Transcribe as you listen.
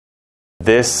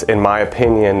This, in my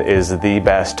opinion, is the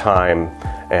best time,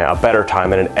 a better time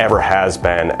than it ever has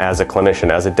been as a clinician,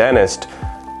 as a dentist,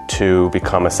 to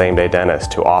become a same-day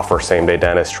dentist, to offer same-day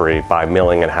dentistry by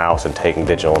milling in-house and taking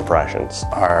digital impressions.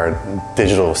 Our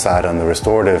digital side on the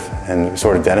restorative and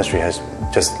restorative dentistry has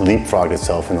just leapfrogged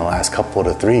itself in the last couple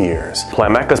to 3 years.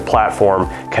 Planmeca's platform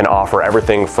can offer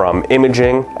everything from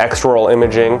imaging, extraoral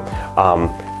imaging,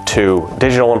 to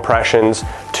digital impressions,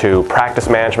 to practice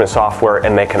management software,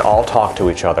 and they can all talk to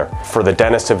each other. For the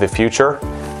dentist of the future,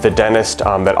 the dentist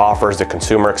that offers the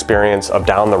consumer experience of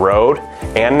down the road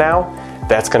and now,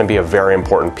 that's going to be a very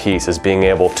important piece, is being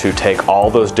able to take all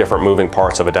those different moving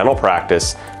parts of a dental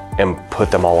practice and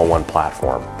put them all on one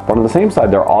platform. But on the same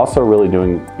side, they're also really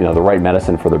doing, the right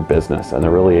medicine for their business, and they're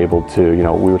really able to,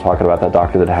 we were talking about that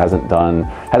doctor that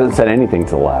hasn't said anything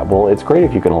to the lab. Well, it's great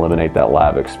if you can eliminate that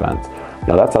lab expense.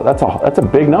 That's a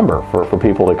big number for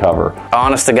people to cover.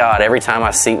 Honest to God, every time I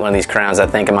seat one of these crowns, I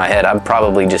think in my head, I've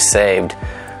probably just saved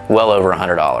well over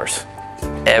 $100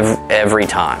 every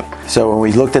time. So when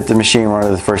we looked at the machine, one of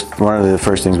the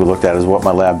first things we looked at is what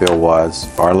my lab bill was.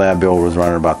 Our lab bill was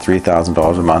running about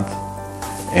 $3,000 a month,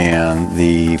 and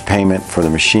the payment for the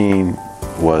machine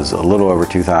was a little over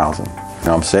 $2,000.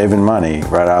 I'm saving money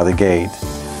right out of the gate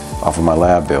off of my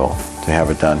lab bill to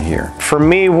have it done here. For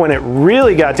me, when it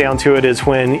really got down to it is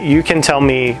when you can tell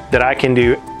me that I can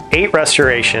do 8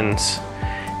 restorations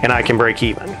and I can break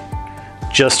even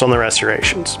just on the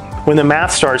restorations. When the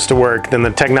math starts to work, then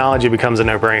the technology becomes a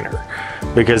no-brainer,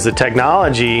 because the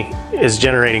technology is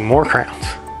generating more crowns.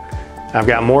 I've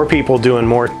got more people doing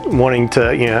more, wanting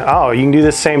to, oh, you can do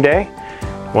this same day?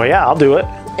 Well, yeah, I'll do it.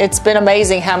 It's been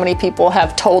amazing how many people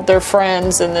have told their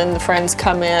friends, and then the friends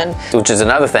come in. Which is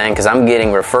another thing, because I'm getting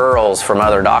referrals from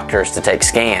other doctors to take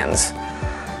scans,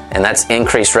 and that's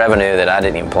increased revenue that I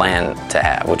didn't even plan to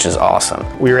have, which is awesome.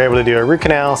 We were able to do a root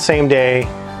canal same day,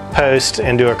 post,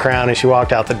 and do a crown as she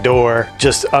walked out the door.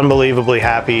 Just unbelievably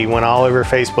happy. Went all over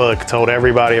Facebook, told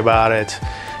everybody about it.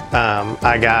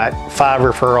 I got 5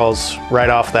 referrals right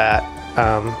off that,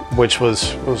 which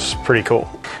was pretty cool.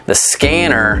 The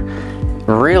scanner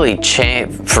really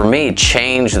changed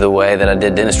the way that I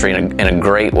did dentistry in a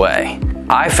great way.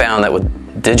 I found that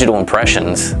with digital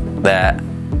impressions that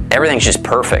everything's just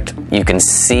perfect. You can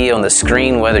see on the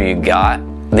screen whether you got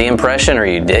the impression or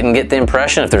you didn't get the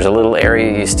impression. If there's a little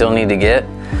area you still need to get,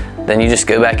 then you just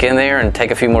go back in there and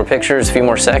take a few more pictures, a few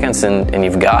more seconds, and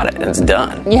you've got it, and it's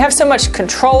done. You have so much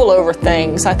control over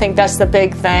things. I think that's the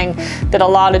big thing that a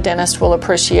lot of dentists will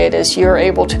appreciate, is you're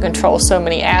able to control so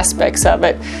many aspects of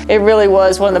it. It really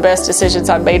was one of the best decisions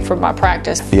I've made for my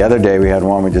practice. The other day we had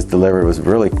one we just delivered. It was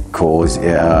really cool. It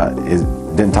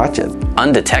didn't touch it.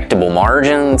 Undetectable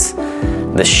margins,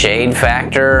 the shade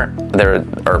factor,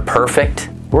 are perfect.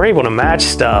 We're able to match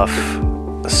stuff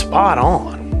spot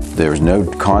on. There was no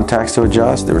contacts to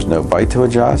adjust. There was no bite to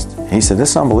adjust. He said, "This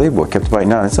is unbelievable." Kept biting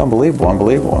down. "It's unbelievable,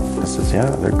 unbelievable." I said,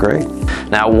 "Yeah, they're great."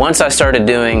 Now, once I started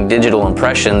doing digital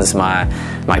impressions, my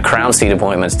crown seat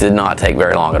appointments did not take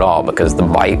very long at all, because the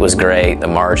bite was great, the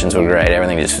margins were great,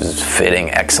 everything just was fitting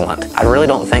excellent. I really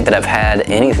don't think that I've had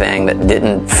anything that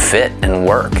didn't fit and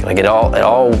work. Like it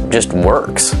all just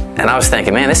works. And I was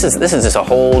thinking, man, this is just a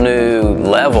whole new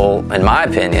level, in my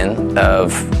opinion,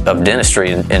 of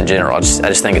dentistry in general. I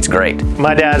just think it's great.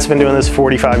 My dad's been doing this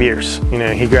 45 years.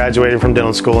 He graduated from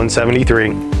dental school in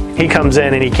 '73. He comes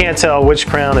in and he can't tell which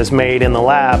crown is made in the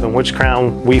lab and which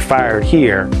crown we fired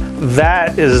here.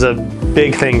 That is a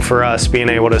big thing for us, being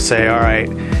able to say, all right,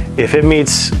 if it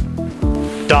meets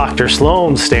Dr.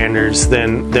 Sloan's standards,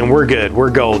 then we're good, we're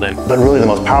golden. But really the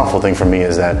most powerful thing for me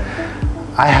is that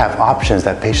I have options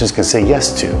that patients can say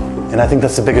yes to. And I think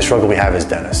that's the biggest struggle we have as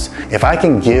dentists. If I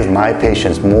can give my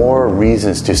patients more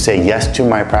reasons to say yes to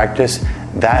my practice,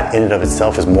 that in and of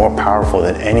itself is more powerful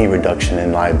than any reduction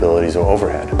in liabilities or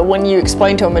overhead. When you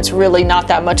explain to them it's really not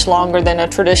that much longer than a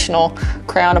traditional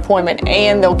crown appointment,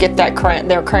 and they'll get their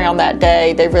crown that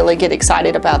day, they really get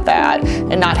excited about that.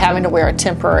 And not having to wear a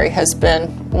temporary has been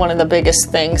one of the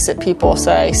biggest things that people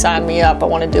say, sign me up, I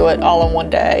want to do it all in one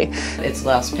day. It's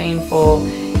less painful,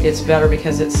 it's better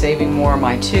because it's saving more of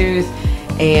my tooth,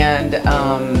 and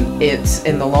it's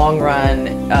in the long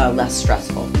run less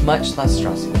stressful, much less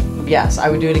stressful. Yes, I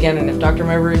would do it again, and if Dr.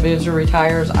 Mowbray moves or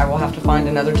retires, I will have to find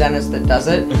another dentist that does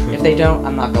it. If they don't,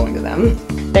 I'm not going to them.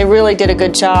 They really did a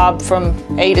good job from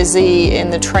A to Z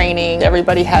in the training.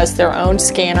 Everybody has their own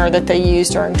scanner that they use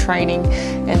during training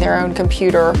and their own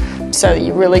computer, so that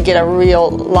you really get a real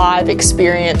live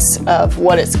experience of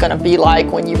what it's going to be like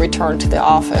when you return to the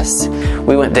office.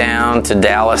 We went down to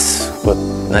Dallas with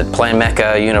at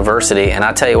Planmeca University, and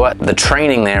I tell you what, the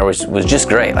training there was just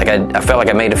great. Like I felt like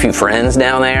I made a few friends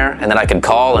down there, and then I could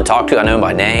call and talk to. I know them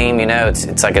by name. You know,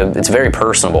 it's very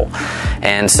personable.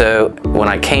 And so when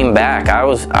I came back, I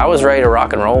was ready to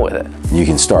rock and roll with it. You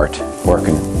can start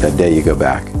working that day you go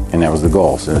back, and that was the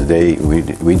goal. So the day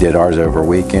we did ours over a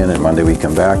weekend, and Monday we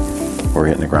come back, we're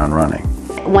hitting the ground running.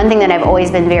 One thing that I've always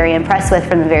been very impressed with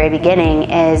from the very beginning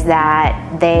is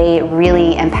that they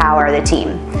really empower the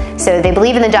team. So they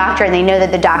believe in the doctor, and they know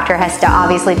that the doctor has to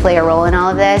obviously play a role in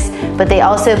all of this, but they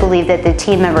also believe that the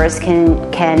team members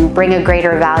can bring a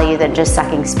greater value than just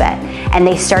sucking spit. And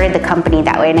they started the company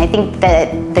that way. And I think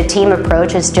that the team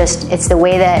approach is it's the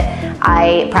way that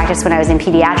I practiced when I was in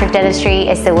pediatric dentistry.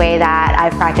 It's the way that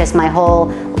I've practiced my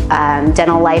whole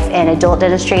dental life in adult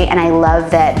dentistry, and I love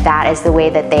that is the way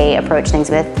that they approach things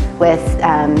with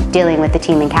dealing with the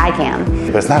team in CAD/CAM.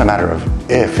 But it's not a matter of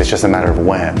if, it's just a matter of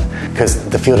when, because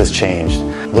the field has changed.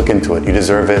 Look into it. You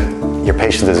deserve it. Your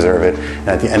patients deserve it. And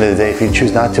at the end of the day, if you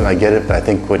choose not to, I get it, but I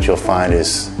think what you'll find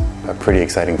is a pretty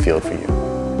exciting field for you.